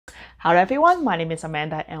Hello everyone, my name is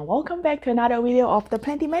Amanda and welcome back to another video of the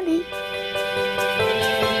Plenty Mandy.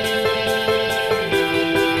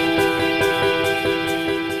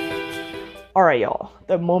 Alright y'all,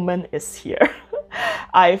 the moment is here.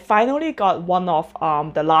 I finally got one of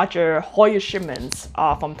the larger Hoya shipments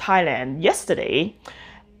from Thailand yesterday.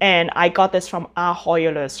 And I got this from Ah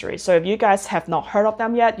Hoya Nursery. So if you guys have not heard of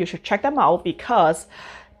them yet, you should check them out because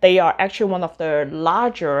they are actually one of the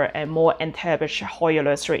larger and more established Hoya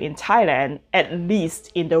Nursery in Thailand, at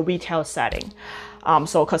least in the retail setting.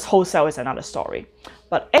 Because wholesale is another story.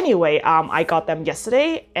 But anyway, I got them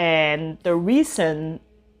yesterday, and the reason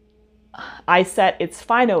I said it's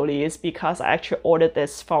finally is because I actually ordered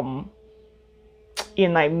this from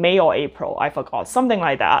in like May or April, I forgot, something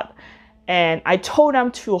like that. And I told them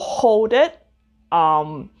to hold it,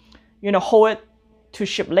 hold it to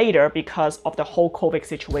ship later because of the whole COVID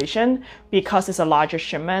situation, because it's a larger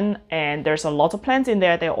shipment and there's a lot of plants in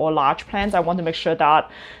there. They're all large plants. I want to make sure that,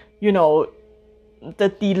 the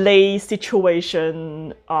delay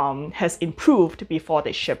situation has improved before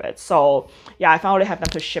they ship it. So yeah, I finally have them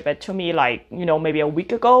to ship it to me maybe a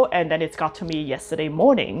week ago, and then it's got to me yesterday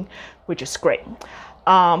morning, which is great.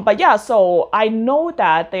 But yeah, so I know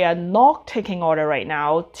that they are not taking order right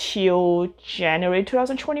now till January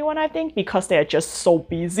 2021, I think, because they are just so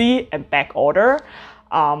busy and back order.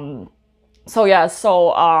 But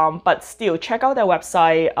still, check out their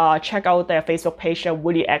website, check out their Facebook page. They're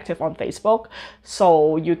really active on Facebook.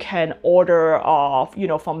 So you can order,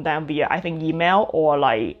 from them via, I think, email or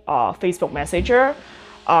Facebook Messenger.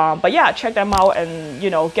 But yeah, check them out and,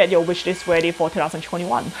 get your wish list ready for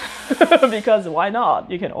 2021 because why not?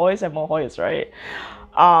 You can always have more Hoyas, right?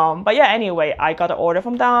 But yeah, anyway, I got an order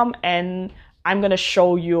from them and I'm going to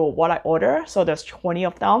show you what I ordered. So there's 20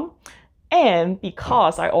 of them. And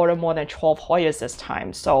because I ordered more than 12 Hoyas this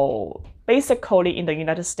time, so basically in the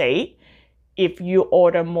United States, if you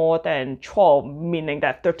order more than 12, meaning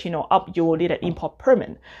that 13 or up, you will need an import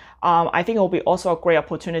permit. I think it will be also a great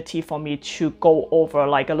opportunity for me to go over a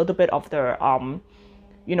little bit of the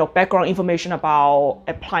background information about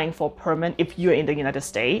applying for permit if you're in the United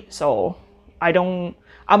States. So I'm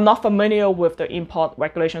not familiar with the import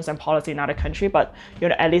regulations and policy in other country, but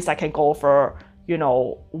at least I can go over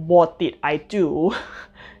what did I do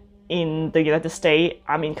in the United States.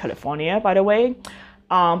 I'm in California, by the way.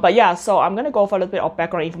 But yeah, so I'm gonna go for a little bit of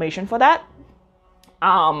background information for that.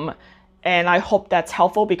 And I hope that's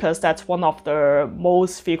helpful because that's one of the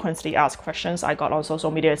most frequently asked questions I got on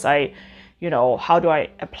social media is how do I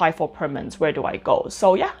apply for permits? Where do I go?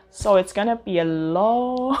 So yeah, so it's gonna be a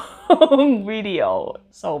long video.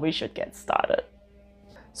 So we should get started.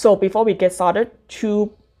 So before we get started,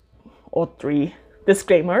 2 or 3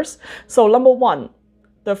 disclaimers. So number 1,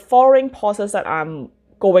 the following process that I'm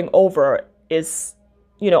going over is,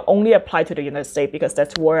 only apply to the United States because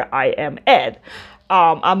that's where I am at.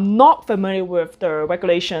 I'm not familiar with the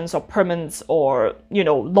regulations or permits or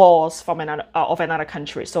laws from another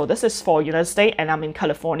country. So this is for United States and I'm in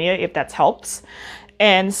California, if that helps.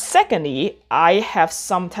 And secondly, I have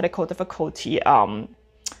some technical difficulty when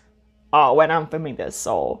I'm filming this,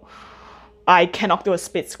 so I cannot do a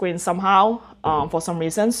split screen somehow for some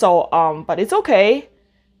reason. So but it's okay.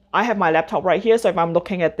 I have my laptop right here, so if I'm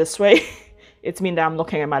looking at this way, it means that I'm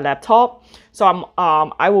looking at my laptop. So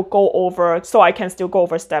I will go over, so I can still go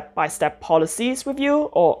over step-by-step policies with you,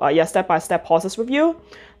 or step-by-step process with you.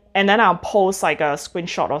 And then I'll post a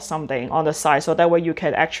screenshot or something on the side, so that way you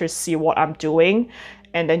can actually see what I'm doing.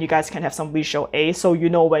 And then you guys can have some visual aid, so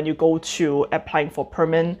when you go to applying for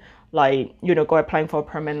permit, applying for a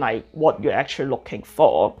permit, what you're actually looking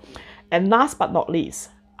for. And last but not least,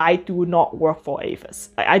 I do not work for APHIS.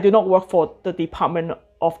 I do not work for the Department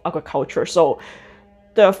of Agriculture. So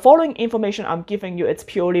the following information I'm giving you, it's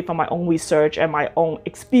purely from my own research and my own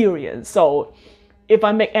experience. So if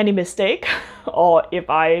I make any mistake or if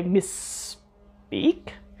I misspeak,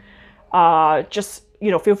 just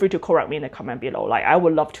feel free to correct me in the comment below. I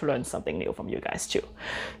would love to learn something new from you guys too.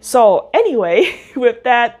 So anyway, with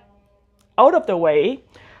that out of the way,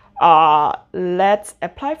 let's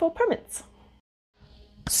apply for permits.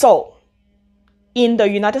 So in the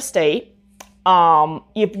United States,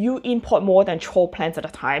 if you import more than 12 plants at a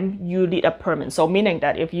time, you need a permit. So meaning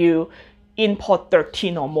that if you import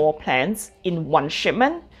 13 or more plants in one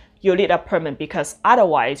shipment, you need a permit because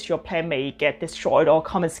otherwise your plant may get destroyed or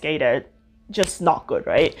confiscated. Just not good,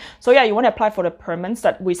 right? So yeah, you want to apply for the permits.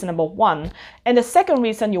 That's reason number 1. And the second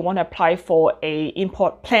reason you want to apply for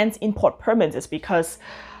plants import permits is because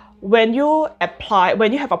when you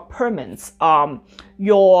have a permit,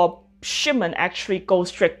 your shipment actually goes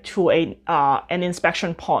straight to an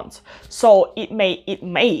inspection point. So it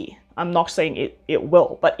may, I'm not saying it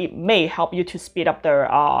will, but it may help you to speed up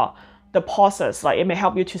the process. Like it may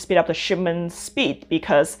help you to speed up the shipment speed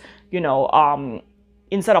because, you know,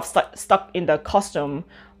 instead of stuck in the custom,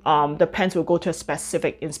 the plants will go to a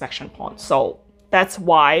specific inspection point. So that's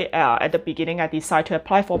why at the beginning I decided to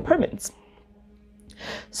apply for permits.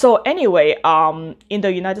 So anyway, in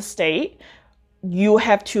the United States, you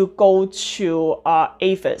have to go to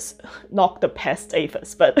APHIS, not the pest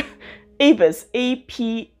APHIS, but APHIS,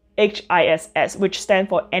 APHIS, which stands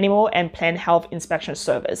for Animal and Plant Health Inspection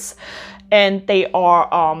Service. And they are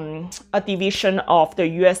a division of the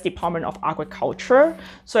US Department of Agriculture.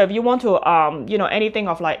 So if you want to, you know, anything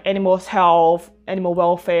of like animal health, animal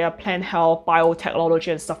welfare, plant health,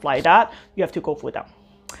 biotechnology and stuff like that, you have to go through them.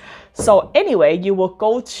 So anyway, you will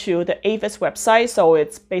go to the APHIS website. So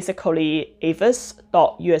it's basically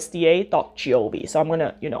aphis.usda.gov. So I'm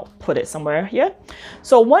gonna, you know, put it somewhere here.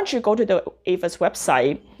 So once you go to the APHIS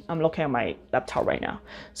website, I'm looking at my laptop right now.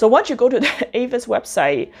 So once you go to the APHIS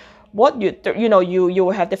website, what you know, you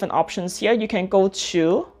will have different options here. You can go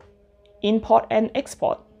to import and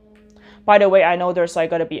export. By the way, I know there's like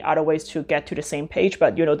gonna be other ways to get to the same page,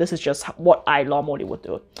 but you know, this is just what I normally would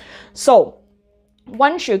do. So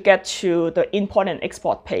once you get to the import and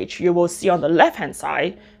export page, you will see on the left-hand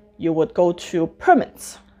side, you would go to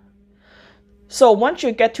permits. So once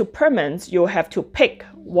you get to permits, you have to pick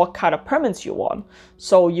what kind of permits you want.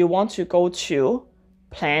 So you want to go to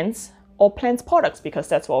plants or plants products because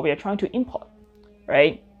that's what we are trying to import,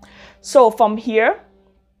 right? So from here,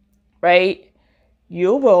 right,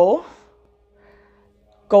 you will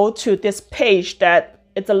go to this page that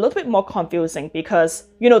it's a little bit more confusing because,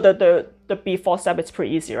 you know, the before step is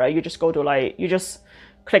pretty easy, right? You just go to like, you just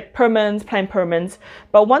click permits, plant permits.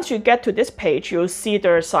 But once you get to this page, you'll see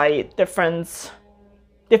there's like different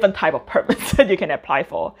type of permits that you can apply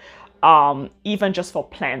for, even just for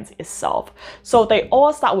plants itself. So they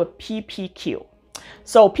all start with PPQ.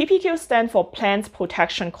 So PPQ stands for Plants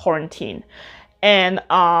Protection Quarantine. And,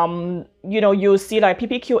 you know, you see like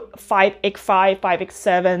PPQ 5X5,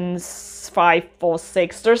 5X7,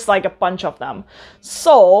 546, there's like a bunch of them.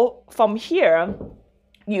 So from here,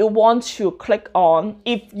 you want to click on,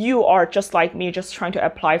 if you are just like me, just trying to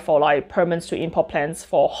apply for like permits to import plants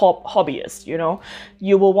for hobbyists, you know,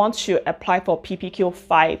 you will want to apply for PPQ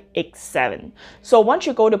 5X7. So once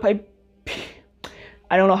you go to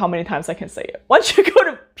I don't know how many times I can say it. Once you go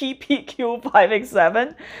to PPQ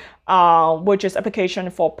 5X7, which is application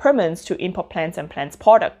for permits to import plants and plants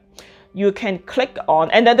product, you can click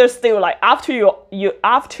on, and then there's still like after you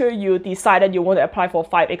decided you want to apply for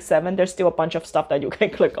 5X7, there's still a bunch of stuff that you can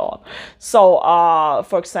click on. So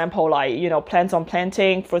for example, like, you know, plants on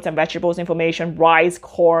planting, fruits and vegetables information, rice,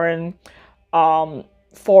 corn,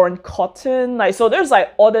 foreign cotton, like, so there's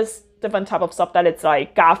like all this different type of stuff that it's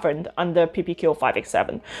like governed under PPQ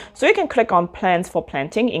 5X7. So you can click on plants for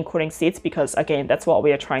planting, including seeds, because again, that's what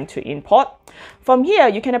we are trying to import. From here,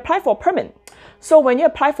 you can apply for a permit. So when you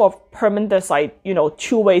apply for a permit, there's like, you know,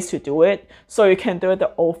 two ways to do it. So you can do it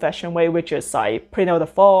the old-fashioned way, which is like print out the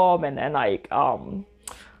form and then like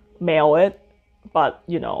mail it. But,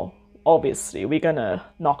 you know, obviously we're gonna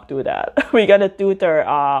not do that. We're gonna do the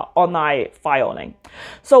online filing.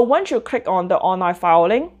 So once you click on the online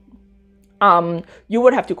filing, you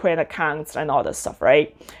would have to create accounts and all this stuff,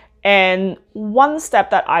 right? And one step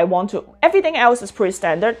that I want to, everything else is pretty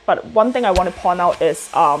standard, but one thing I want to point out is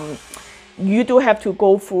you do have to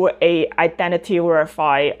go through a identity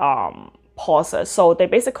verify process. So they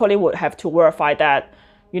basically would have to verify that,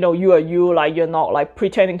 you know, you are you, like you're not like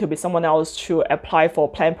pretending to be someone else to apply for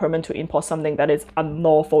plant permit to import something that is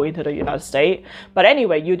unlawful into the United States. But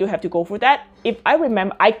anyway, you do have to go through that. If I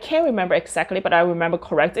remember, I can't remember exactly, but I remember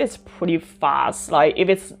correctly, it's pretty fast. Like if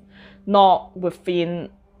it's not within,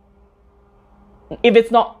 if it's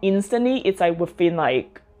not instantly, it's like within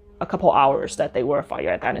like a couple hours that they verify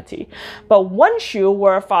your identity. But once you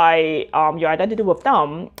verify your identity with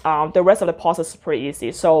them, the rest of the process is pretty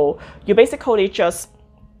easy. So you basically just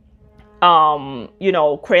you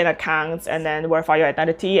know, create accounts and then verify your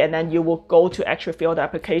identity, and then you will go to actually fill the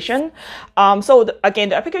application. So again,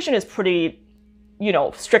 the application is pretty, you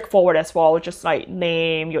know, straightforward as well, just like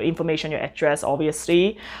name, your information, your address,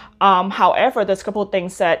 obviously. However, there's a couple of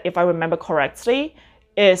things that, if I remember correctly,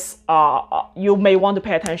 is you may want to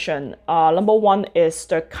pay attention. Number one is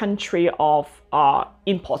the country of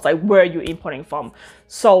imports, like where you're importing from.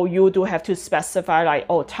 So you do have to specify like,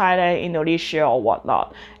 oh, Thailand, Indonesia, or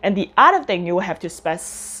whatnot. And the other thing you have to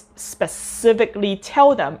specifically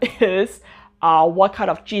tell them is what kind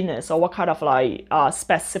of genus or what kind of like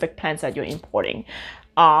specific plants that you're importing.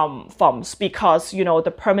 forms, because, you know,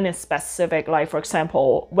 the permit is specific. Like, for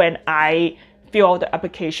example, when I fill out the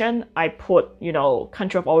application, I put, you know,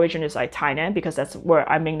 country of origin is like Thailand, because that's where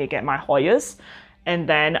I mainly get my Hoyas. And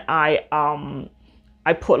then I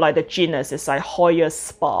put like the genus is like Hoya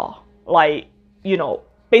Spa, like, you know,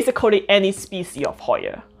 basically any species of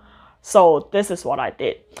Hoya. So this is what I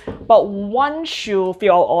did. But once you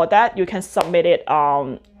fill out all that, you can submit it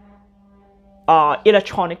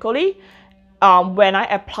electronically. When I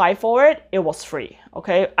applied for it, it was free.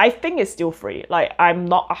 Okay, I think it's still free. Like, I'm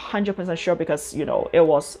not 100% sure, because, you know, it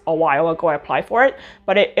was a while ago I applied for it,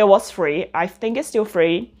 but it was free. I think it's still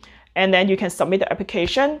free. And then you can submit the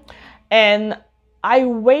application. And I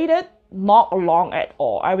waited not long at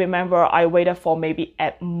all. I remember I waited for maybe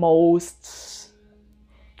at most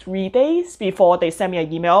 3 days before they sent me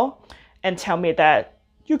an email and tell me that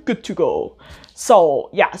you're good to go. So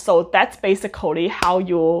yeah, so that's basically how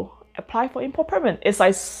you apply for import permit. It's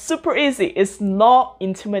like super easy. It's not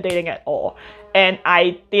intimidating at all. And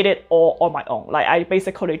I did it all on my own. Like, I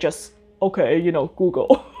basically just, okay, you know,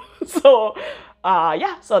 Google. So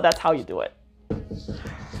yeah, so that's how you do it. All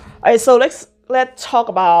right, so let's talk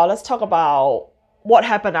about what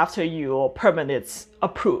happened after your permit is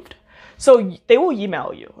approved. So they will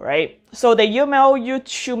email you, right? So they email you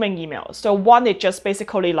 2 main emails. So one is just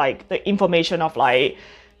basically like the information of, like,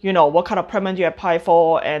 you know, what kind of permit you apply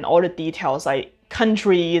for and all the details, like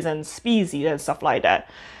countries and species and stuff like that.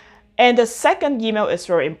 And the second email is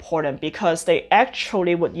very important, because they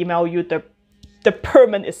actually would email you the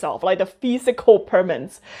permit itself, like the physical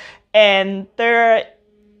permits. And they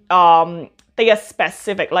are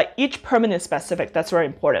specific, like each permit is specific. That's very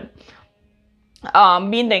important.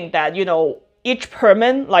 Meaning that, you know, each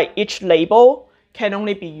permit, like each label, can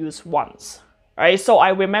only be used once, right? So I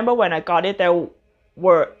remember when I got it, there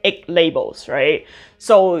were 8 labels, right?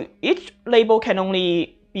 So each label can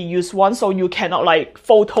only be used once, so you cannot like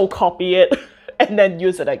photocopy it and then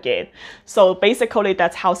use it again. So basically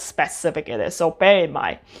that's how specific it is, so bear in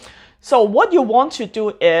mind. So what you want to do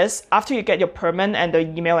is, after you get your permit and the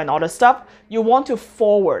email and all the stuff, you want to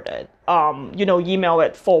forward it, you know, email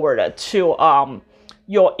it, forward it to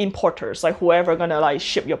your importers, like whoever gonna like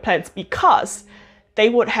ship your plants, because they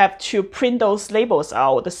would have to print those labels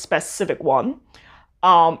out, the specific one,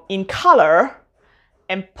 in color,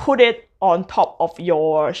 and put it on top of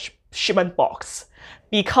your shipment box.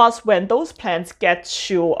 Because when those plants get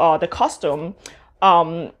to the custom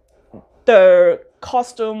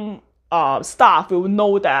staff will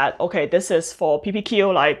know that, okay, this is for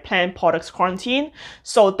PPQ, like plant products quarantine.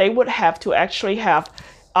 So they would have to actually have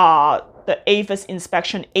the APHIS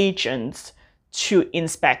inspection agents to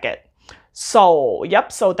inspect it. So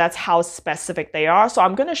yep, so that's how specific they are. So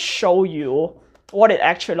I'm gonna show you what it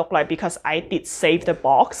actually looked like, because I did save the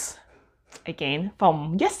box again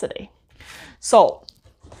from yesterday. So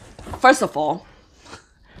first of all,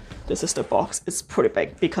 this is the box. It's pretty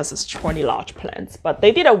big because it's 20 large plants, but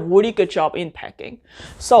they did a really good job in packing.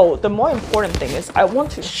 So the more important thing is, I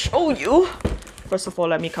want to show you. First of all,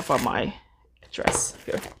 let me cover my address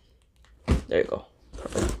here. There you go.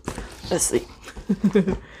 Perfect. Let's see.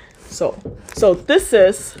 So this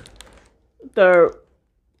is the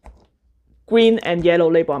green and yellow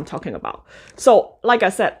label I'm talking about. So like I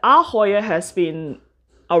said, Ah Hoya has been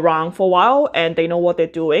around for a while and they know what they're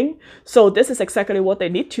doing. So this is exactly what they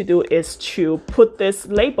need to do, is to put this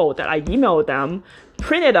label that I emailed them,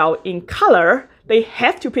 print it out in color. They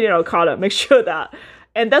have to print it out in color, make sure that.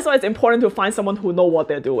 And that's why it's important to find someone who know what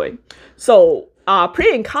they're doing. So print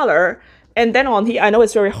it in color. And then on here, I know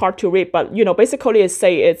it's very hard to read, but you know, basically it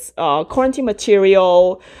say it's quarantine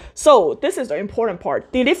material. So this is the important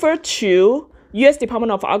part. Delivered to U.S.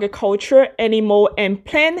 Department of Agriculture, Animal and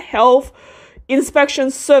Plant Health Inspection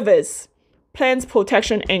Service, Plants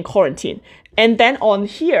Protection and Quarantine. And then on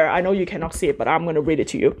here, I know you cannot see it, but I'm going to read it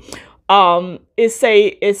to you. It's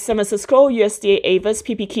San Francisco USDA APHIS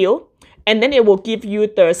PPQ. And then it will give you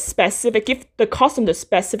the specific, give the customer the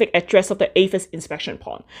specific address of the APHIS inspection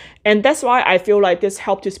point. And that's why I feel like this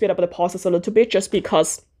helped to speed up the process a little bit, just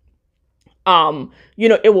because, you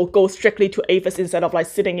know, it will go strictly to APHIS instead of like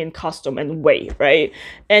sitting in custom and wait, right?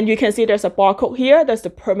 And you can see there's a barcode here, there's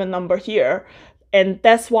the permit number here. And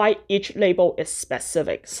that's why each label is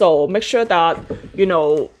specific. So make sure that, you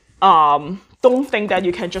know, don't think that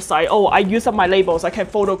you can just say, oh, I use up my labels, I can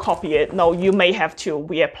photocopy it. No, you may have to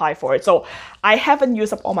reapply for it. So I haven't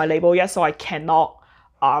used up all my label yet, so I cannot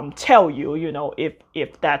tell you, you know,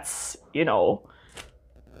 if that's, you know,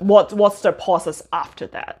 what's the process after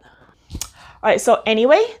that. All right, so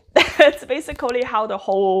anyway, that's basically how the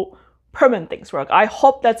whole permanent things work. I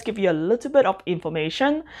hope that's give you a little bit of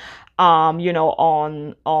information, you know,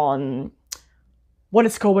 on what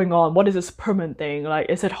is going on, what is this permanent thing, like,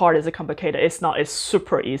 is it hard, is it complicated? It's not, it's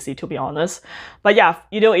super easy, to be honest. But yeah,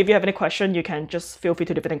 you know, if you have any question, you can just feel free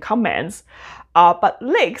to leave it in comments. But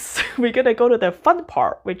next, we're gonna go to the fun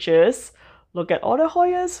part, which is look at all the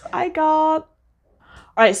Hoyas I got.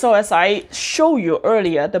 All right, so as I showed you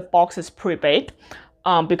earlier, the box is pretty big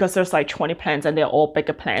because there's like 20 plants and they're all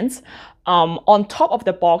bigger plants. On top of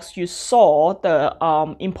the box, you saw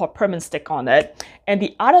the import permit stick on it. And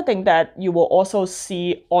the other thing that you will also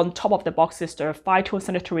see on top of the box is the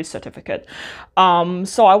phytosanitary certificate.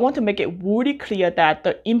 So I want to make it really clear that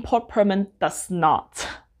the import permit does not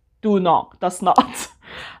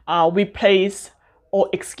replace or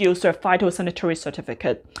excuse the phytosanitary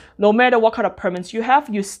certificate. No matter what kind of permits you have,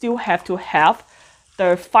 you still have to have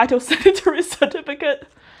the phytosanitary certificate.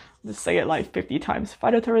 Let's say it like 50 times.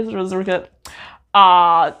 Phytosanitary certificate,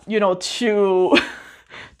 you know,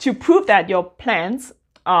 to prove that your plants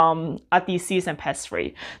are disease and pest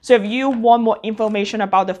free. So if you want more information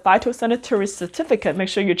about the phytosanitary certificate, make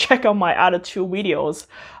sure you check out my other 2 videos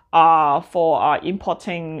for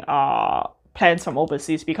importing plants from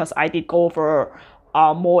overseas, because I did go over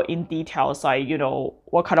more in details, like, you know,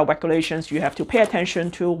 what kind of regulations you have to pay attention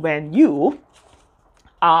to when you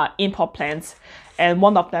import plants, and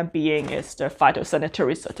one of them being is the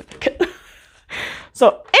phytosanitary certificate.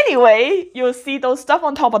 So anyway, you'll see those stuff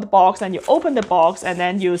on top of the box, and you open the box, and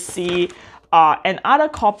then you see another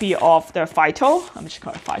copy of the phyto. I'm just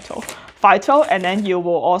calling it phyto, and then you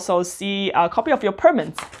will also see a copy of your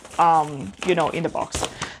permits, you know, in the box.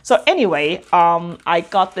 So anyway, I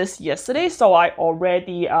got this yesterday, so I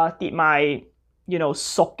already did my, you know,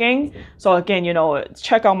 soaking. So again, you know,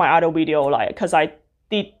 check out my other video, like, because I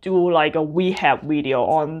did do like a rehab video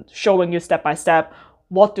on showing you step by step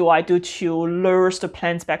what do I do to nurse the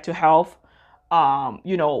plants back to health,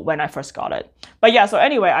 you know, when I first got it. But yeah, so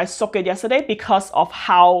anyway, I soaked it yesterday because of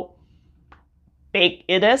how big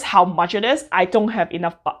it is, how much it is. I don't have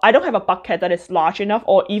a bucket that is large enough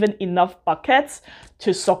or even enough buckets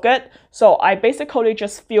to soak it. So I basically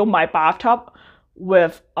just fill my bathtub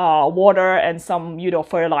with water and some, you know,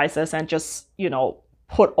 fertilizers, and just, you know,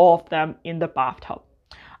 put all of them in the bathtub.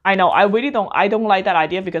 I know I don't like that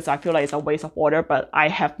idea because I feel like it's a waste of water, but I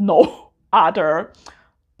have no other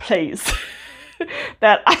place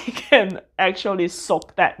that I can actually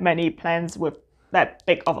soak that many plants with that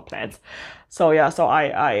big of a plant. So yeah, so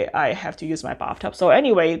I have to use my bathtub. So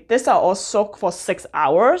anyway, these are all soaked for 6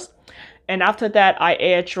 hours. And after that, I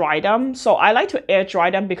air dry them. So I like to air dry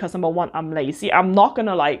them because number one, I'm lazy. I'm not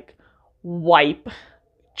gonna like wipe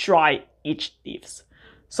dry each leaves.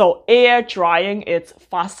 So air drying, it's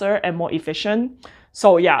faster and more efficient.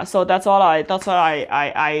 So yeah, so that's what I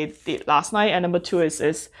did last night. And number two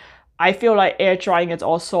is I feel like air drying is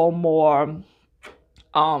also more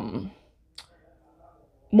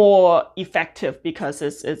effective because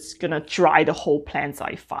it's gonna dry the whole plant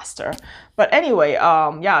side faster. But anyway,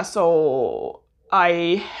 yeah, so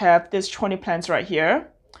I have this 20 plants right here,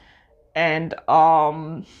 and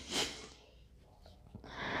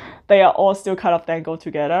they are all still kind of tangled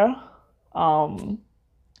together.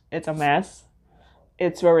 It's a mess.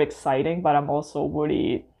 It's very exciting, but I'm also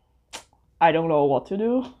really, I don't know what to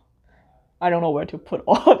do. I don't know where to put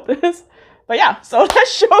all of this. But yeah, so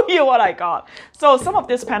let's show you what I got. So some of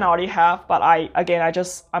this plant I already have, but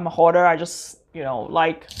I'm a hoarder. I just, you know,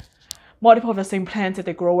 like multiple of the same plants if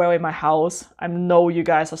they grow well in my house. I know you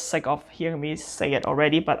guys are sick of hearing me say it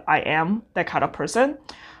already, but I am that kind of person.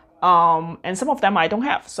 And some of them I don't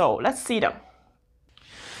have. So let's see them.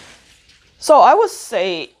 So I would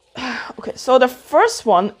say, okay, so the first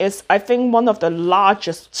one is, I think, one of the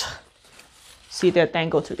largest. See, they're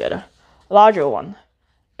tangled together. Larger one.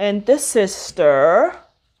 And this is the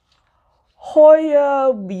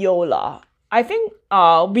Hoya Viola. I think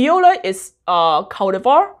Viola is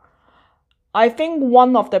cultivar. I think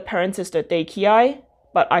one of the parents is the Dakii,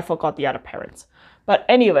 but I forgot the other parents. But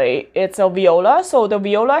anyway, it's a Viola. So the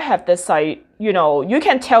Viola have this, like, you know, you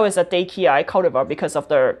can tell it's a Dakii cultivar because of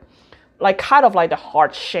the, like, kind of like the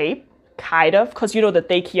heart shape, kind of. Because, you know, the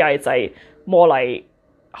Dakii is like more like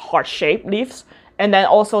heart-shaped leaves. And then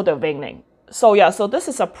also the veining. So yeah, so this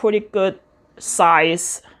is a pretty good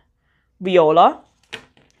size Viola,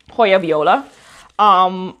 Hoya Viola.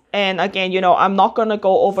 And again, you know, I'm not gonna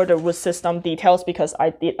go over the root system details because I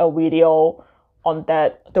did a video on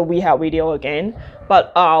that, the rehab video again.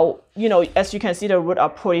 But you know, as you can see, the roots are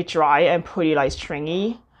pretty dry and pretty like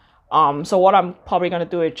stringy. So what I'm probably gonna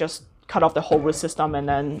do is just cut off the whole root system and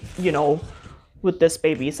then, you know, with this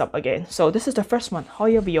babies up again. So this is the first one,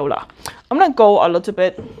 Hoya Viola. I'm gonna go a little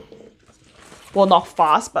bit, well, not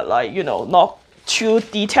fast, but like, you know, not too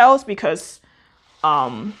details because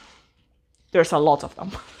there's a lot of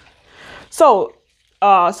them. So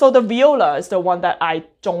so the viola is the one that I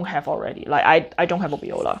don't have already. Like I don't have a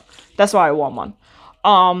viola. That's why I want one.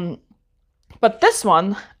 But this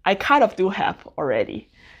one I kind of do have already.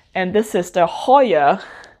 And this is the Hoya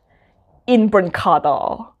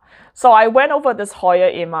Inbrancada. So I went over this Hoya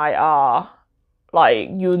in my like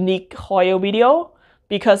unique Hoya video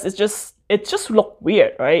because it just looked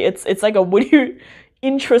weird, right? It's like a really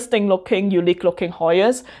interesting looking, unique looking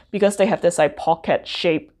Hoyas because they have this like pocket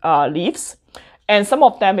shaped leaves. And some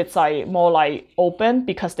of them it's like more like open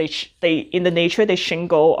because they in the nature they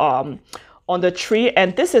shingle on the tree.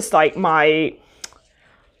 And this is like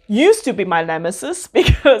used to be my nemesis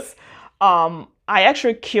because I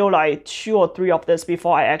actually killed like 2 or 3 of this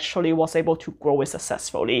before I actually was able to grow it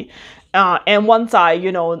successfully. And once I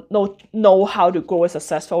know how to grow it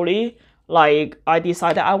successfully, like I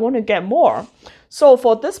decided I want to get more. So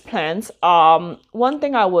for this plant, one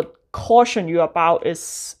thing I would caution you about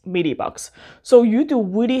is mealybugs. So you do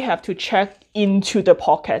really have to check into the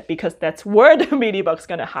pocket because that's where the mealybug's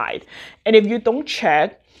gonna hide. And if you don't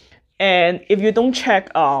check, you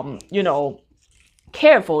know,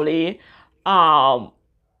 carefully, and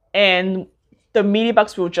the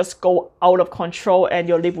mealybugs will just go out of control and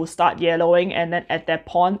your leaf will start yellowing, and then at that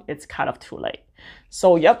point it's kind of too late.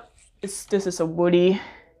 So yep, this is a really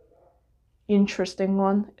interesting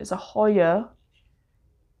one. It's a Hoya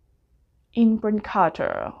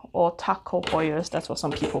Inbrancada or Taco Hoyas. That's what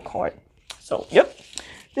some people call it. So yep,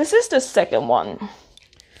 this is the second one.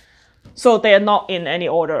 So they are not in any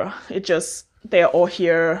order. It just they're all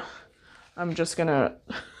here. I'm just gonna,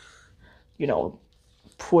 you know,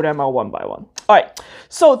 pull them out one by one. All right.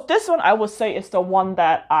 So this one I would say is the one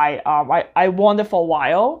that I wanted for a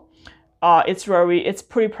while. It's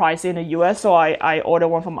pretty pricey in the US, so I ordered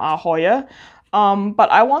one from Ah Hoya.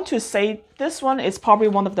 But I want to say this one is probably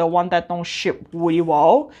one of the ones that don't ship really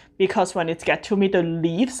well because when it gets to me, the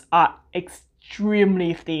leaves are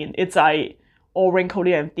extremely thin. It's like all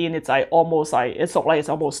wrinkly and thin. It's like almost like it's not like it's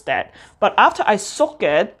almost dead. But after I soak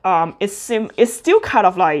it, it's still kind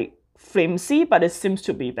of like flimsy, but it seems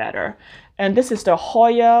to be better. And this is the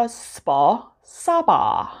Hoya Spa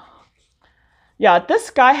Saba. Yeah, this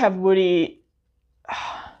guy have really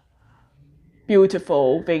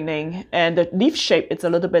beautiful veining, and the leaf shape is a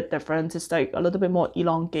little bit different. It's like a little bit more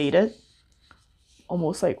elongated,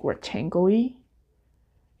 almost like rectangle-y.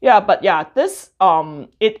 Yeah, but yeah, this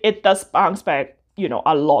it does bounce back, you know,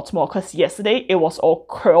 a lot more because yesterday it was all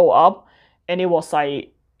curled up and it was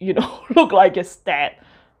like, you know, look like it's dead.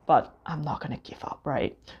 But I'm not gonna give up,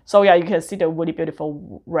 right? So yeah, you can see the really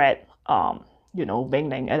beautiful red you know,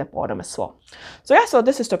 veining at the bottom as well. So yeah, so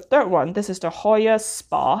this is the third one. This is the Hoya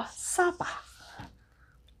Spa Saba.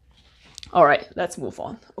 All right, let's move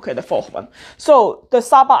on. Okay, the fourth one. So the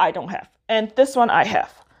Saba I don't have, and this one I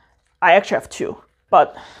have. I actually have 2,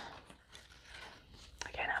 but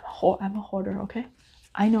again, I'm a hoarder. Okay,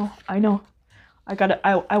 I know.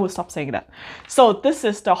 I will stop saying that. So this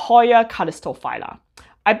is the Hoya Calistophylla.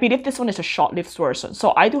 I believe this one is a short-lived version.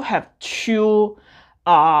 So I do have 2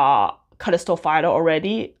 Calistophylla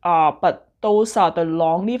already, but those are the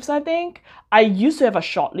long leaves, I think. I used to have a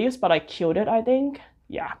short leaves, but I killed it, I think.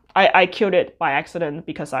 Yeah, I killed it by accident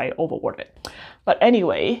because I overwatered it. But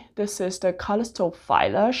anyway, this is the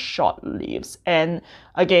Calistophylla short leaves. And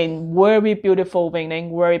again, very beautiful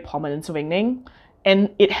veining, very prominent veining.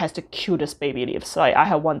 And it has the cutest baby leaves. So I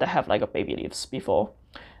have one that have like a baby leaves before.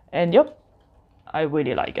 And yep, I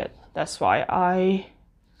really like it. That's why I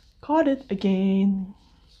got it again.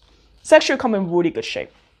 It's actually come in really good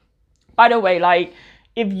shape. By the way, like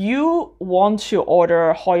if you want to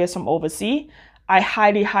order Hoyas from overseas, I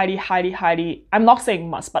highly, I'm not saying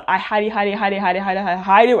must, but I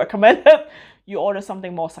highly recommend it. You order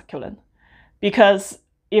something more succulent. Because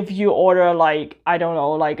if you order like, I don't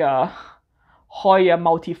know, like a Hoya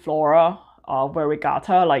multiflora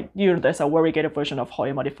variegata, like, you know, there's a variegated version of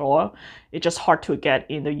Hoya multiflora. It's just hard to get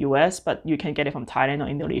in the US, but you can get it from Thailand or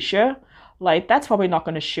Indonesia. Like, that's probably not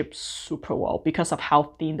going to ship super well because of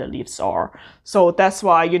how thin the leaves are. So that's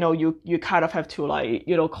why, you know, you kind of have to, like,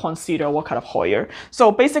 you know, consider what kind of Hoya.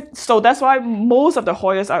 So that's why most of the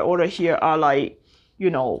Hoyas I order here are like, you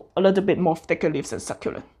know, a little bit more thicker leaves and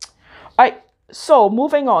succulent. All right, so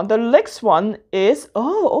moving on. The next one is,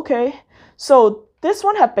 oh, okay. So this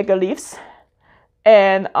one have bigger leaves,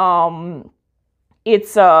 and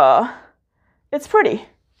it's pretty.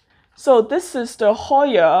 So this is the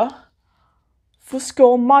Hoya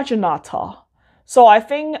Fusco marginata. So I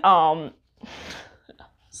think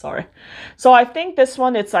sorry. So I think this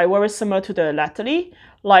one it's like very similar to the latterly,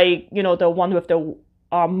 like you know the one with the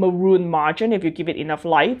maroon margin. If you give it enough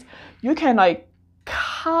light, you can like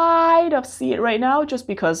kind of see it right now just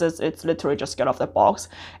because it's literally just get off the box.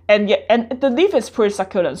 And yeah, and the leaf is pretty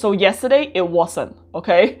succulent. So yesterday it wasn't,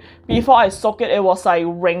 okay? Before I soak it, it was like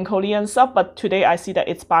wrinkly and stuff, but today I see that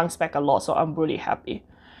it's bounced back a lot, so I'm really happy.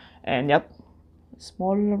 And yep,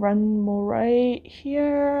 small run more right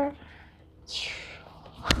here.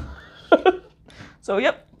 So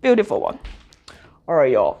yep, beautiful one. All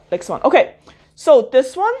right, y'all, next one. Okay, so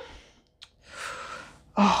this one,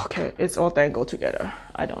 oh, okay, it's all tangled together.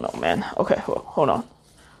 I don't know, man. Okay, hold on.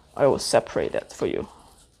 I will separate that for you.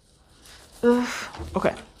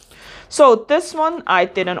 Okay, so this one I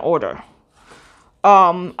didn't order.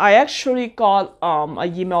 I actually got an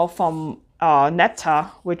email from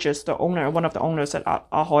Netta, which is the owner, one of the owners at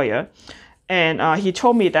Ah Hoya, and he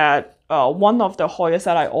told me that one of the Hoyas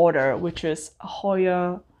that I ordered, which is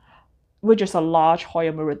a large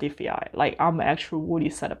Hoya Meridifii, like I'm actually really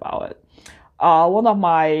sad about it. One of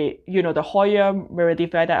my, you know, the Hoya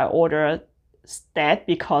Meridifii that I ordered dead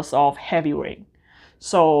because of heavy rain.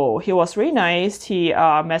 So he was really nice. He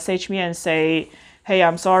messaged me and say, hey,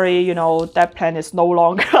 I'm sorry, you know, that plant is no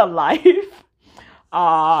longer alive.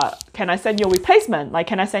 Can I send you a replacement? Like,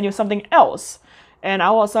 can I send you something else? And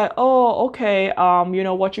I was like, oh, okay, you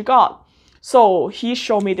know what you got. So he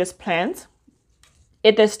showed me this plant.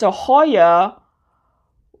 It is the Hoya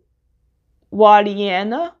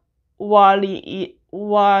Walliniana, Hoya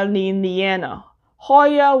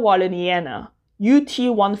Walliniana,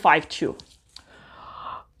 UT152.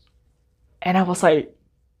 And I was like,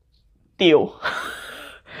 deal.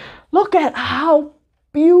 Look at how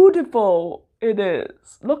beautiful it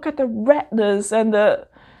is. Look at the redness and the,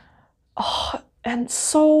 oh, and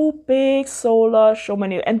so big, so large, so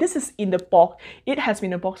many. And this is in the box. It has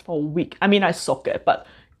been in the box for a week. I mean, I soak it, but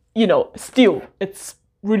you know, still, it's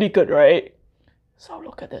really good, right? So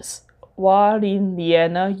look at this.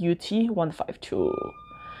 Walliniana UT152.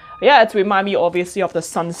 Yeah, it reminds me obviously of the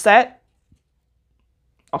sunset.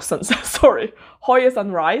 Sorry. Hoya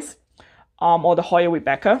Sunrise. Or the Hoya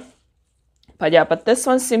Rebecca. But yeah, but this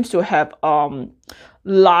one seems to have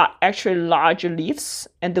actually larger leaves,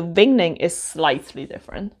 and the veining is slightly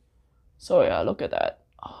different. So yeah, look at that.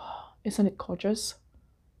 Oh, isn't it gorgeous?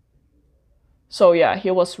 So yeah,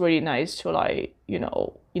 he was really nice to like, you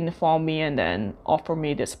know, inform me and then offer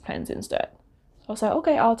me this plant instead. So I was like,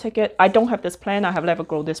 okay, I'll take it. I don't have this plant. I have never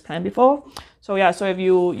grown this plant before. So yeah, so if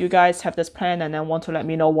you guys have this plant and then want to let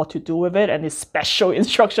me know what to do with it and this special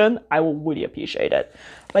instruction, I will really appreciate it.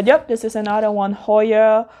 But yep, this is another one,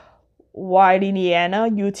 Hoya Walliniana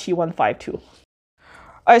UT152.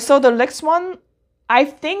 Alright, so the next one, I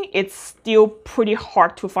think it's still pretty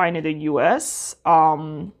hard to find in the US.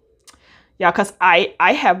 Yeah, because I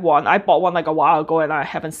have one. I bought one like a while ago and I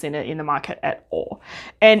haven't seen it in the market at all.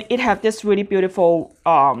 And it has this really beautiful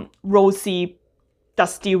rosy,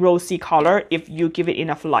 dusty rosy color if you give it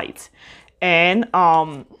enough light. And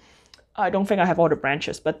I don't think I have all the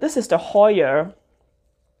branches, but this is the Hoya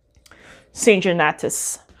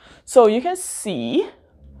Cincinnatus. So you can see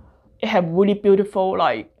it have really beautiful,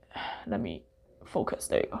 like, let me focus,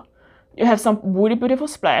 there you go. You have some really beautiful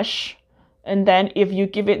splash. And then if you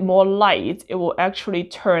give it more light, it will actually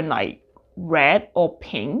turn like red or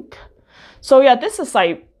pink. So yeah, this is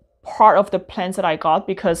like part of the plants that I got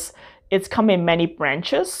because it's come in many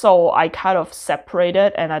branches. So I kind of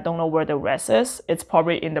separated and I don't know where the rest is. It's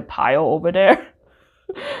probably in the pile over there.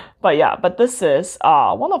 But yeah, but this is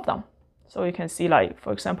one of them. So you can see like,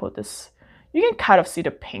 for example, this, you can kind of see the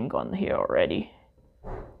pink on here already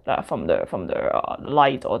from the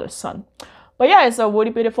light or the sun. But yeah, it's a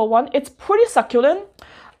really beautiful one. It's pretty succulent.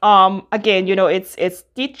 Again, you know, it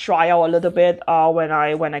did dry out a little bit when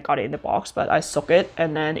I got it in the box, but I soak it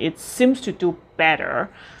and then it seems to do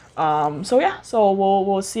better. So yeah, so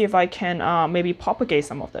we'll see if I can maybe propagate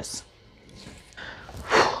some of this.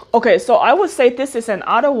 Okay, so I would say this is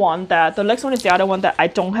another one that the next one is the other one that I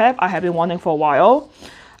don't have. I have been wanting for a while,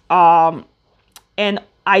 and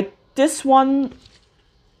this one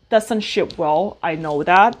doesn't ship well. I know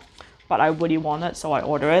that. But I really want it, so I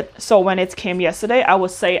ordered it. So when it came yesterday, I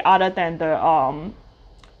would say other than the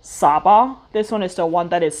Saba, this one is the one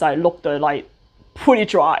that is looked like pretty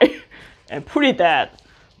dry and pretty dead.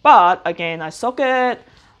 But again, I soak it,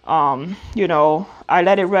 you know, I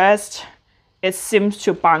let it rest. It seems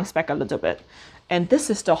to bounce back a little bit. And this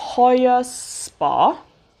is the Hoya Spa.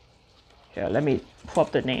 Here, let me pull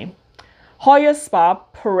up the name. Hoya Spa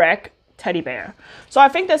Parag teddy bear. So I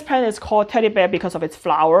think this plant is called teddy bear because of its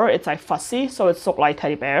flower. It's like fuzzy, so it's look like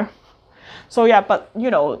teddy bear. So yeah, but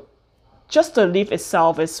you know, just the leaf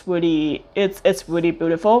itself is really, it's really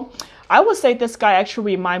beautiful. I would say this guy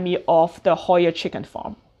actually remind me of the Hoya chicken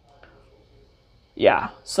farm. Yeah,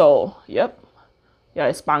 so yep. Yeah,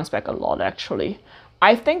 it's bounced back a lot actually.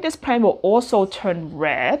 I think this plant will also turn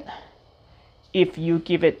red if you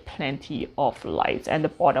give it plenty of light, and the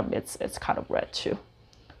bottom it's kind of red too.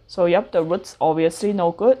 So yep, the roots obviously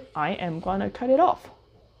no good. I am gonna cut it off.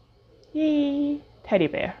 Yay, teddy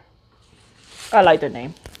bear. I like the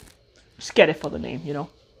name. Just get it for the name, you know.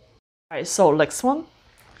 Alright, so next one.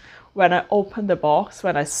 When I opened the box,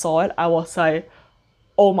 when I saw it, I was like,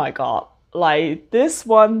 oh my god. Like, this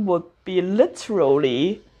one would be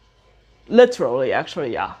literally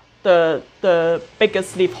actually, yeah, the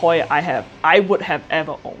biggest leaf Hoya I would have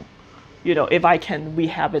ever owned. You know, if I can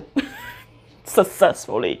rehab it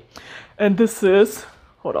successfully. And this is,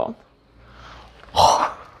 hold on.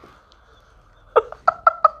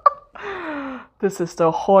 This is the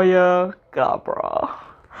Hoya Gabra.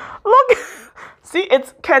 Look, see,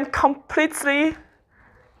 it can completely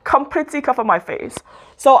cover my face.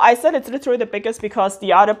 So I said it's literally the biggest because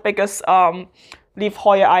the other biggest leaf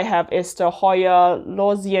Hoya I have is the Hoya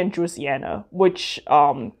Drusiana, which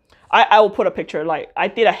I will put a picture. Like, I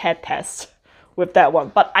did a head test with that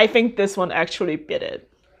one, but I think this one actually beat it.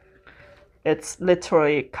 It's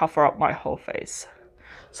literally cover up my whole face.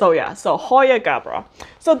 So yeah, so Hoya Gabra.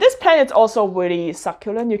 So this plant is also really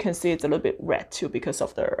succulent. You can see it's a little bit red too because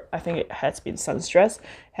of I think it has been sun stressed.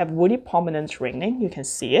 Have really prominent ringing, you can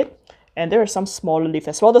see it. And there are some smaller leaves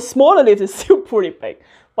as well. The smaller leaf is still pretty big.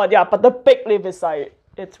 But yeah, but the big leaf is like,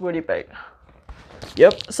 it's really big.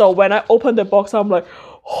 Yep, so when I opened the box, I'm like,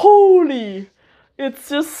 holy, it's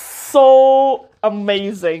just so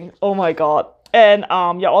amazing. Oh my god. And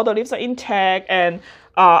yeah, all the leaves are intact, and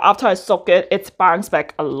after I soak it, it's bounced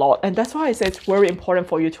back a lot. And that's why I say it's very important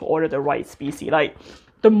for you to order the right species. Like,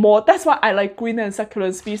 that's why I like green and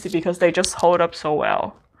succulent species, because they just hold up so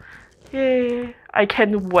well. Yay. I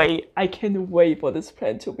can't wait for this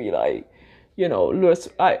plant to be like, you know,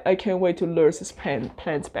 I can't wait to nurse this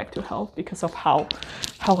plants back to health because of how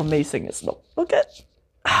amazing it looks. Look at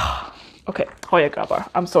okay, Hoya Gabra.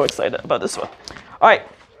 I'm so excited about this one. Alright.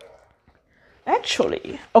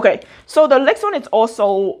 Actually, okay, so the next one is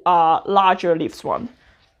also larger leaves one,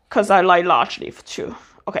 because I like large leaf too.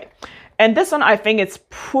 Okay, and this one I think it's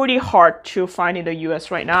pretty hard to find in the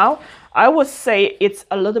US right now. I would say it's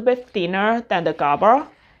a little bit thinner than the Gabra,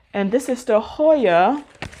 and this is the Hoya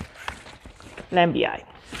Lambii.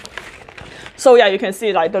 So yeah, you can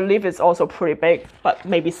see like the leaf is also pretty big, but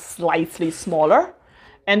maybe slightly smaller.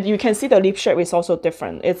 And you can see the leaf shape is also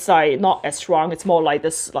different. It's like not as strong. It's more like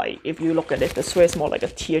this, like if you look at it this way, it's more like a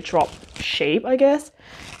teardrop shape, I guess.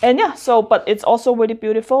 And yeah, so, but it's also really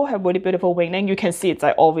beautiful, have really beautiful winging. You can see it's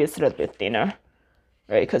like obviously a little bit thinner,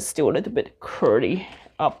 right? Because still a little bit curly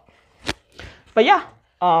up. But yeah,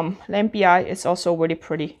 Lambii is also really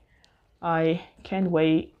pretty. I can't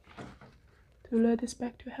wait to let this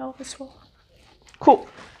back to health as well. Cool.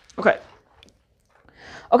 Okay.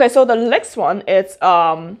 Okay, so the next one is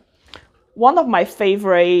one of my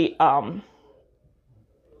favorite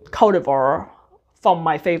cultivar from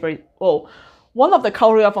my favorite, well, one of the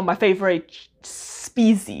cultivar from my favorite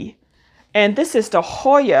species. And this is the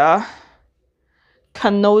Hoya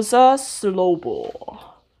Canosa Slowball.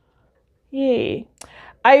 Yay.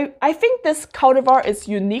 I think this cultivar is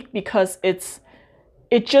unique because it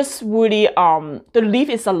just really the leaf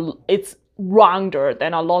is it's rounder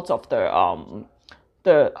than a lot of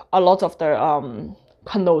the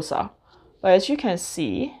Canosa, but as you can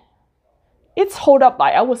see, it's hold up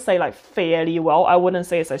like, I would say like fairly well. I wouldn't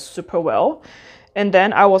say it's like super well. And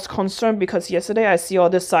then I was concerned because yesterday I see all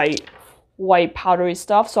this like white powdery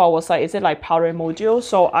stuff, so I was like, is it like powdery module?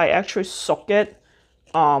 So I actually soak it.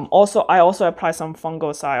 I also apply some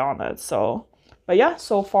fungicide on it. So, but yeah,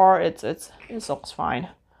 so far it looks fine.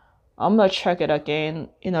 I'm gonna check it again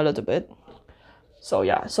in a little bit. So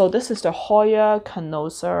yeah, so this is the Hoya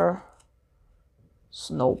Canosa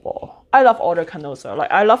Snowball. I love all the Canosa.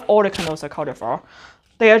 Like, I love all the Canosa cultivar.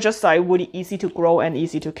 They are just like really easy to grow and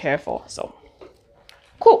easy to care for. So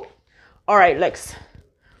cool. All right, next.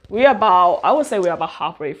 I would say we're about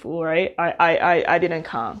halfway through, right? I didn't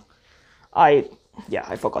count. I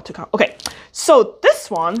forgot to count. Okay, so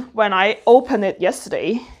this one, when I opened it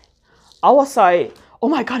yesterday, I was like, oh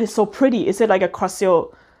my god, it's so pretty. Is it like a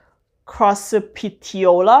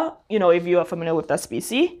Crassipitiola, you know, if you are familiar with that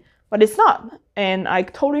species, but it's not. And I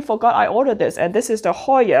totally forgot I ordered this. And this is the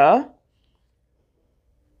Hoya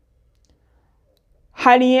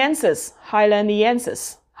Highlandiensis,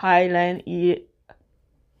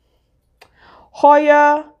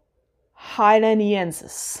 Hoya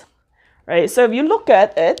Highlandiensis, right? So if you look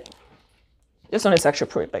at it, this one is actually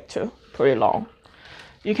pretty big too, pretty long.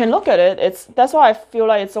 You can look at it. That's why I feel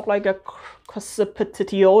like it's look like a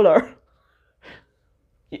crucipitiola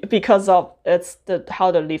because of how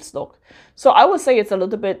the leaves look. So I would say it's a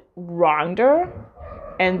little bit rounder,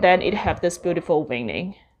 and then it have this beautiful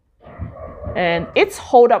veining, and it's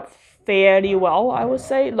hold up fairly well, I would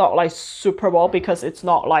say. Not like super well because it's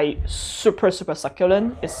not like super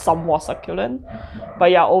succulent. It's somewhat succulent,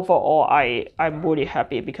 but yeah, overall I'm really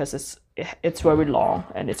happy because it's very long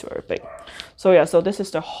and it's very big. So yeah, so this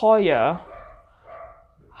is the Hoya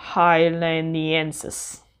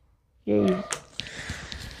Highlandiensis. Yay.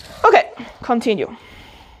 Okay, continue.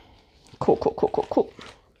 Cool.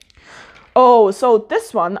 Oh, so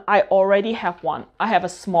this one, I already have one. I have a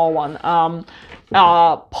small one.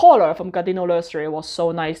 Paula from Gardino Nursery was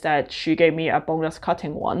so nice that she gave me a bonus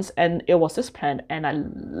cutting once, and it was this plant, and I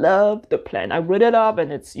love the plant. I root it up,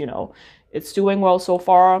 and it's, you know, it's doing well so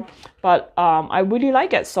far, but I really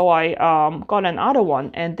like it, so I got another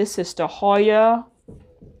one, and this is the Hoya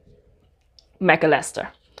Megalester.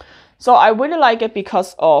 So I really like it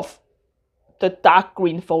because of the dark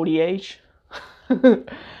green foliage.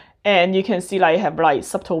 And you can see like have like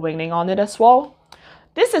subtle veining on it as well.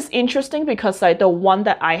 This is interesting because like the one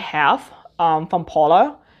that I have from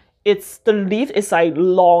Paula, the leaf is like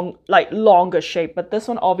longer shape, but this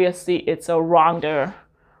one obviously it's a rounder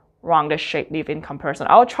shape leaf in comparison.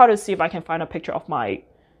 I'll try to see if I can find a picture of my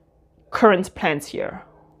current plants here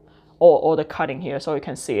or the cutting here so you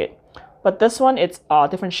can see it. But this one, it's a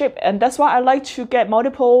different shape, and that's why I like to get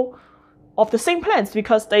multiple of the same plants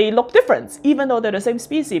because they look different, even though they're the same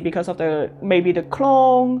species, because of maybe the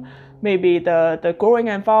clone, maybe the growing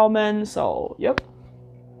environment. So yep.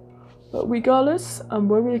 But regardless, I'm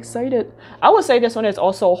very excited. I would say this one is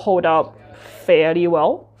also hold up fairly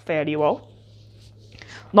well.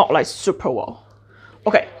 Not like super well.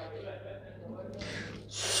 Okay.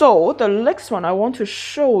 So the next one I want to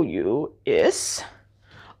show you is,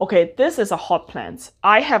 okay, this is a hot plant.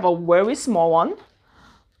 I have a very small one.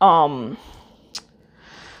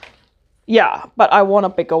 Yeah, but I want a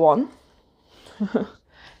bigger one.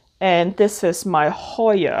 And this is my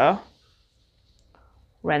Hoya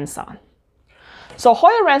Ransan. So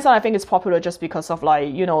Hoya Ransan, I think is popular just because of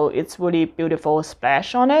like, you know, it's really beautiful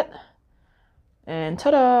splash on it. And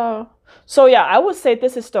ta-da! So yeah, I would say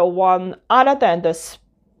this is the one other than the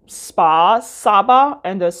Spa Saba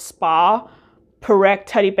and the Spa Perec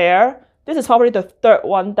Teddy Bear. This is probably the third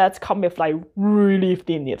one that's come with like really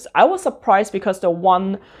thin leaves. I was surprised because the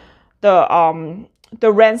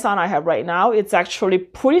Ransan I have right now, it's actually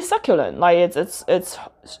pretty succulent. Like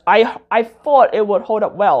I thought it would hold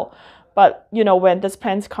up well, but you know, when this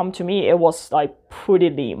plant come to me, it was like pretty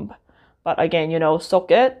limp. But again, you know,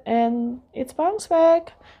 soak it and it's bounced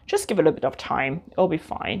back. Just give it a little bit of time. It'll be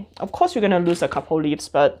fine. Of course, you're gonna lose a couple leaves,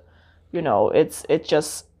 but you know, it's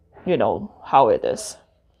just, you know, how it is.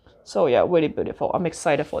 So yeah, really beautiful. I'm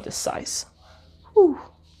excited for this size. Whew.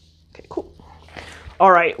 Okay, cool.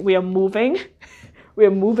 All right, we are moving. We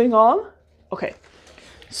are moving on. Okay,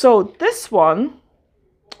 so this one.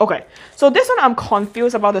 Okay, so this one I'm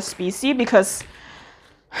confused about the species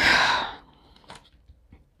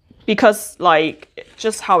because like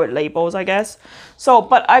just how it labels, I guess. So,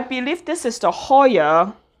 but I believe this is the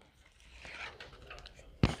Hoya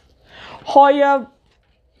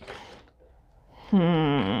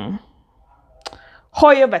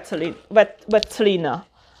Vetelina.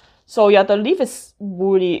 So yeah, the leaf is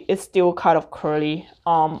it's still kind of curly.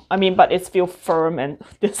 I mean, but it's still firm, and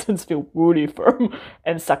this one's still really firm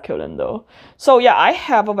and succulent though. So yeah, I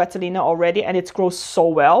have a Vetelina already, and it grows so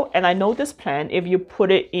well. And I know this plant, if you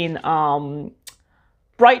put it in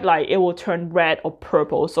bright light, it will turn red or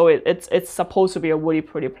purple. So it's supposed to be a really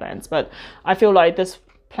pretty plant, but I feel like this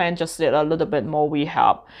plant just did a little bit more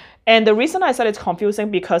rehab. And the reason I said it's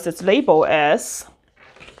confusing because it's labeled as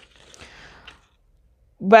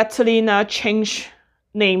Vetelina change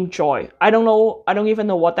name Joy. I don't even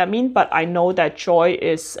know what that means, but I know that Joy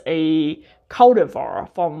is a cultivar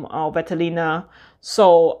from Vetelina.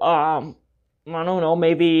 So I don't know,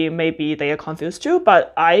 maybe they are confused too,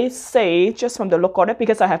 but I say just from the look of it,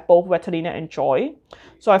 because I have both Vetelina and Joy,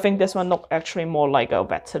 so I think this one look actually more like a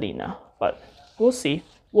Vetelina, but we'll see.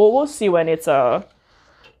 We'll see when it's you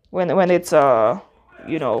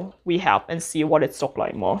know, we have and see what it's look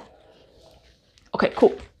like more. Okay,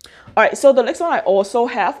 cool. All right, so the next one I also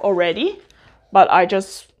have already, but I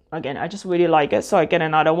just really like it, so I get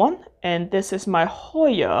another one, and this is my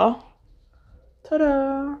Hoya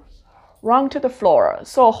Ta-da! Run to the floor.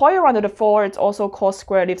 So Hoya run to the floor, it's also called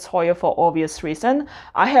square leaves Hoya for obvious reason.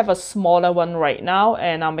 I have a smaller one right now,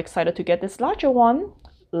 and I'm excited to get this larger one.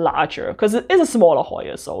 Larger, because it is a smaller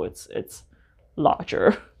Hoya, so it's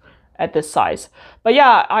larger at this size. But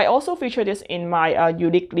yeah, I also featured this in my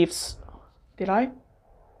unique leaves. Did I?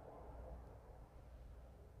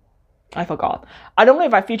 I forgot. I don't know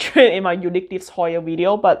if I featured it in my unique leaves Hoya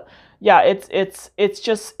video, but yeah, it's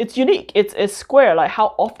unique. It's square. Like,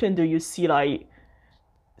 how often do you see like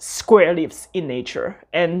square leaves in nature?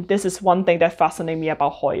 And this is one thing that fascinates me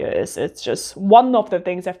about Hoya. It's just one of the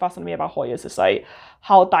things that fascinates me about Hoya is like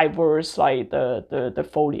how diverse like the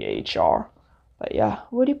foliage are. But yeah,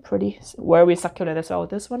 really pretty. Very succulent as well.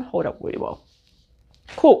 This one hold up really well.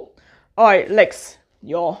 Cool. All right, legs.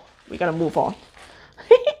 Yo, we gotta move on.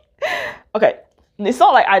 Okay, it's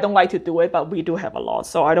not like I don't like to do it, but we do have a lot,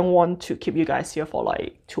 so I don't want to keep you guys here for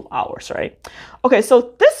like 2 hours, right? Okay,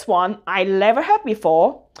 so this one I never had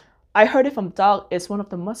before. I heard it from Doug. It's one of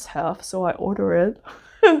the must-have, so I order it.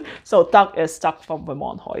 So Doug is Doug from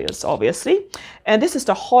Vermont Hoyas, obviously. And this is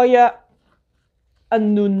the Hoya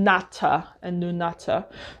Anunata.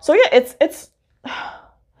 So yeah, it's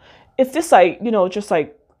this like, you know, just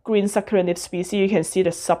like green succulent leaf species. You can see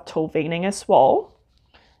the subtle veining as well.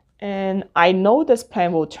 And I know this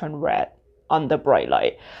plant will turn red under bright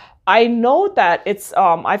light. I know that it's,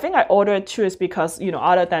 I think I ordered it too is because, you know,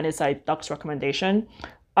 other than it's like Doug's recommendation.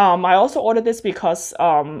 I also ordered this because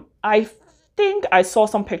I think I saw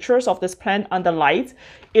some pictures of this plant under light.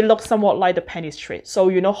 It looks somewhat like the penny street. So,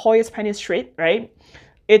 you know, Hoya's penny street, right?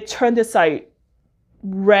 It turned this like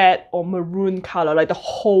red or maroon color, like the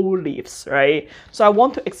whole leaves, right? So I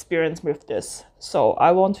want to experience with this. So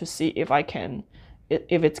I want to see if I can,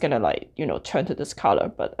 if it's gonna like, you know, turn to this color.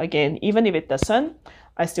 But again, even if it doesn't,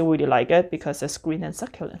 I still really like it because it's green and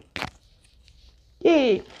succulent.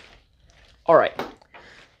 Yay! All right.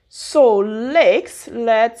 So legs,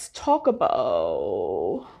 let's talk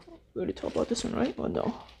about, we already talked about this one, right? Oh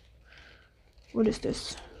no. What is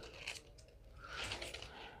this?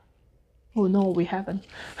 Oh no, we haven't.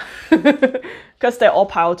 Because they're all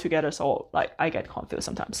piled together, so like I get confused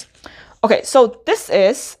sometimes. Okay, so this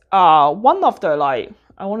is one of the like,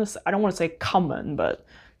 I don't want to say common, but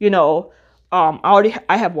you know, I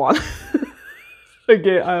have one.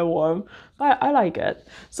 Again, I have one. I like it.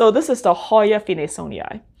 So this is the Hoya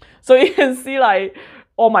Fineysonii. So you can see like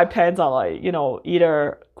all my plants are like, you know,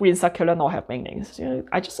 either green succulent or have veinings. You know,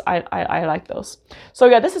 I like those. So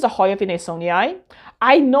yeah, this is a Hoya Fineysonii.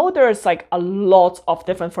 I know there's like a lot of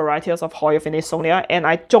different varieties of Hoya Fineysonii, and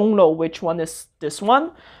I don't know which one is this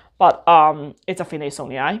one, but it's a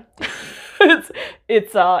Fineysonii.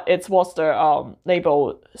 it's what the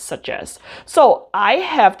label suggests. So I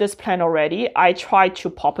have this plant already. I tried to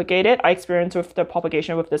propagate it. I experienced with the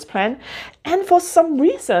propagation with this plant, and for some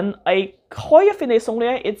reason, Hoya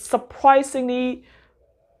Fineysonii, it's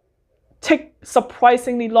take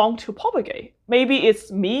surprisingly long to propagate. Maybe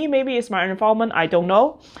it's me, maybe it's my environment, I don't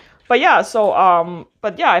know. But yeah, so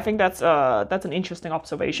but yeah, I think that's an interesting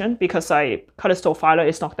observation because Callisto phyla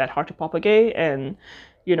is not that hard to propagate, and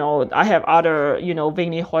you know, I have other, you know,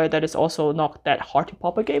 veiny Hoya that is also not that hard to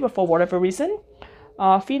propagate, but for whatever reason,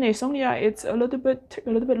 Fineysonii, it's take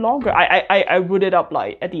a little bit longer. I rooted up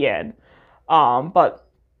like at the end, but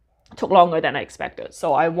it took longer than I expected.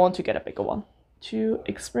 So I want to get a bigger one to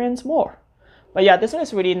experience more. But yeah, this one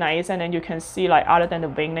is really nice, and then you can see like other than the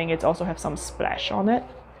veining, it also have some splash on it.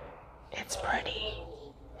 It's pretty.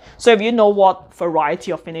 So if you know what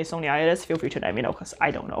variety of Fineysonii it is, feel free to let me know because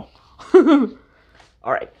I don't know.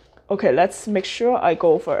 All right. Okay, let's make sure I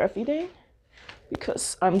go for every day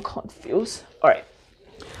because I'm confused. All right.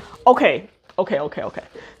 Okay.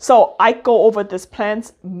 So I go over this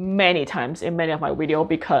plant many times in many of my videos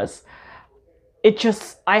because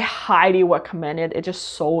I highly recommend it. It's just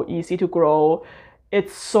so easy to grow.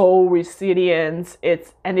 It's so resilient.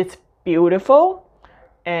 It's beautiful.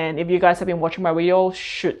 And if you guys have been watching my video,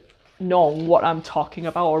 should know what I'm talking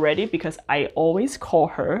about already because I always call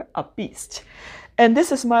her a beast. And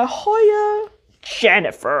this is my Hoya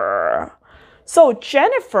Jennifer. So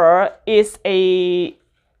Jennifer is a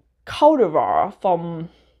cultivar from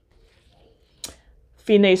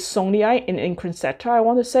Fineysonii in Incrensetta, I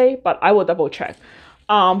want to say, but I will double check.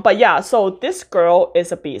 But yeah, so this girl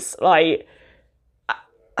is a beast. Like,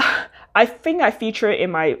 I think I featured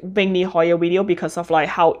in my veiny Hoya video because of like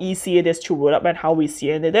how easy it is to root up and how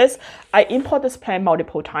resilient it is. I import this plant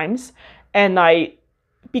multiple times, and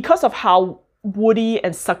because of how woody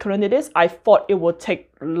and succulent it is, I thought it would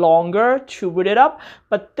take longer to root it up.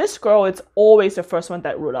 But this girl is always the first one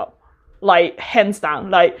that root up, like hands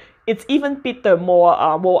down. Like it's even beat the more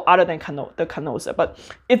other than the canosa, but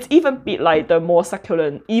it's even beat like the more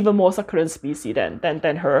succulent, even more succulent species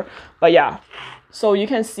than her. But yeah, so you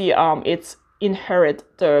can see it's inherit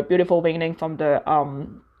the beautiful winging from the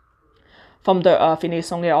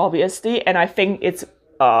Finisongia, obviously, and I think it's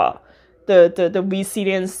the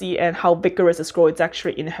resiliency and how vigorous it's grow, it's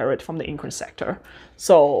actually inherit from the increment sector.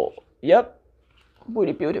 So yep,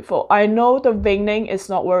 really beautiful. I know the veining is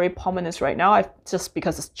not very prominent right now, just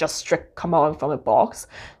because it's just strict come out from the box.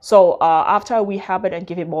 So after we rehab it and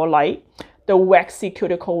give it more light, the waxy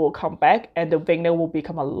cuticle will come back and the veining will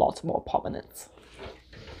become a lot more prominent.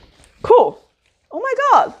 Cool. Oh my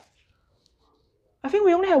god, I think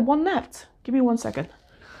we only have one left. Give me 1 second.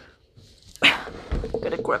 I'm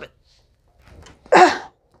gonna grab it.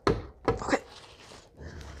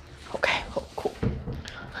 Okay, oh, cool.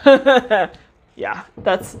 Yeah,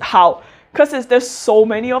 that's how, because there's so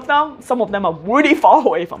many of them, some of them are really far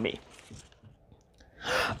away from me.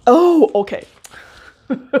 Oh, okay.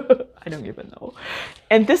 I don't even know.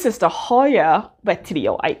 And this is the Hoya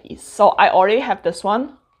I. So I already have this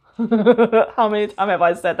one. How many times have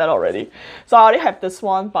I said that already? So I already have this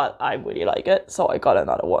one, but I really like it, so I got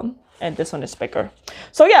another one. And this one is bigger.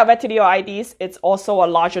 So yeah, IDs, it's also a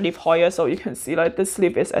larger leaf Hoya, so you can see like this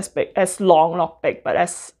leaf is as long, not big, but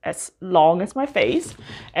as long as my face.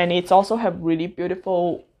 And it's also have really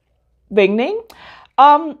beautiful veining.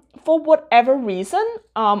 For whatever reason,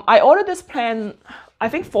 I ordered this plant, I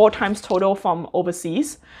think 4 times total from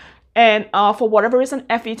overseas. And for whatever reason,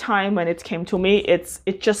 every time when it came to me, it's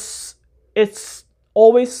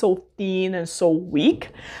always so thin and so weak.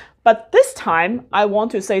 But this time, I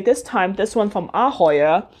want to say this one from Ah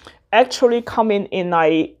Hoya actually come in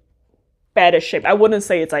like better shape. I wouldn't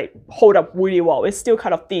say it's like hold up really well. It's still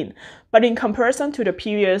kind of thin. But in comparison to the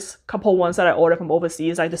previous couple ones that I ordered from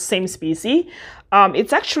overseas, like the same species,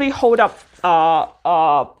 it's actually hold up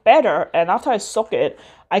better. And after I soak it,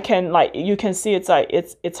 I can like, you can see it's like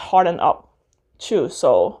it's hardened up too.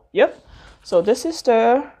 So yep. So this is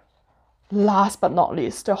the last but not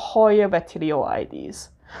least, the Hoya IDs.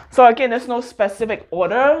 So again, there's no specific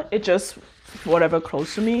order. It just whatever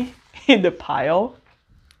close to me in the pile,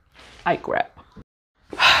 I grab.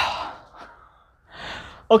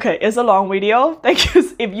 Okay, it's a long video. Thank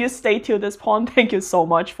you if you stay till this point. Thank you so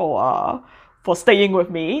much for staying with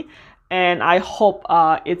me. And I hope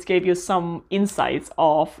it gave you some insights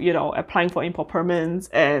of, you know, applying for import permits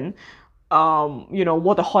and, you know,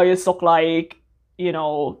 what the Hoyas look like, you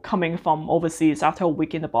know, coming from overseas after a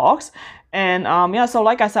week in the box. And yeah, so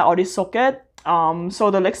like I said, I already soak it.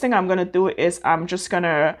 So the next thing I'm gonna do is I'm just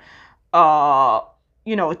gonna,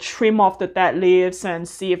 you know, trim off the dead leaves and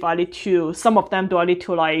see if I need to, some of them do I need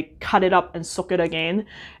to like cut it up and soak it again.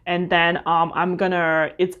 And then I'm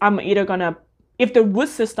either gonna, if the root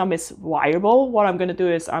system is viable, what I'm gonna do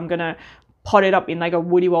is I'm gonna pot it up in like a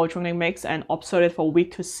woody well drilling mix and observe it for a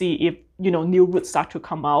week to see if, you know, new roots start to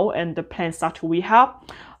come out and the plants start to rehab.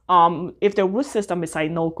 If the root system is like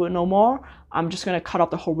no good no more, I'm just gonna cut off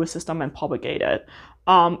the whole root system and propagate it.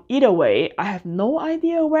 Either way, I have no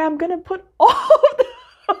idea where I'm gonna put all of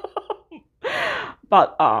them.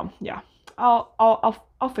 But yeah,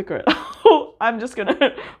 I'll figure it out. I'm just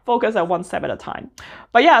gonna focus at one step at a time.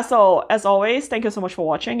 But yeah, so as always, thank you so much for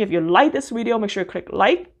watching. If you like this video, make sure you click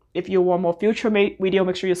like. If you want more future video,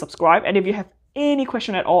 make sure you subscribe. And if you have any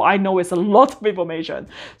question at all, I know it's a lot of information.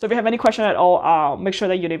 So if you have any question at all, make sure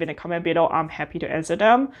that you leave in a comment below. I'm happy to answer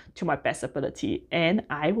them to my best ability. And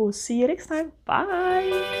I will see you next time.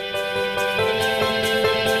 Bye.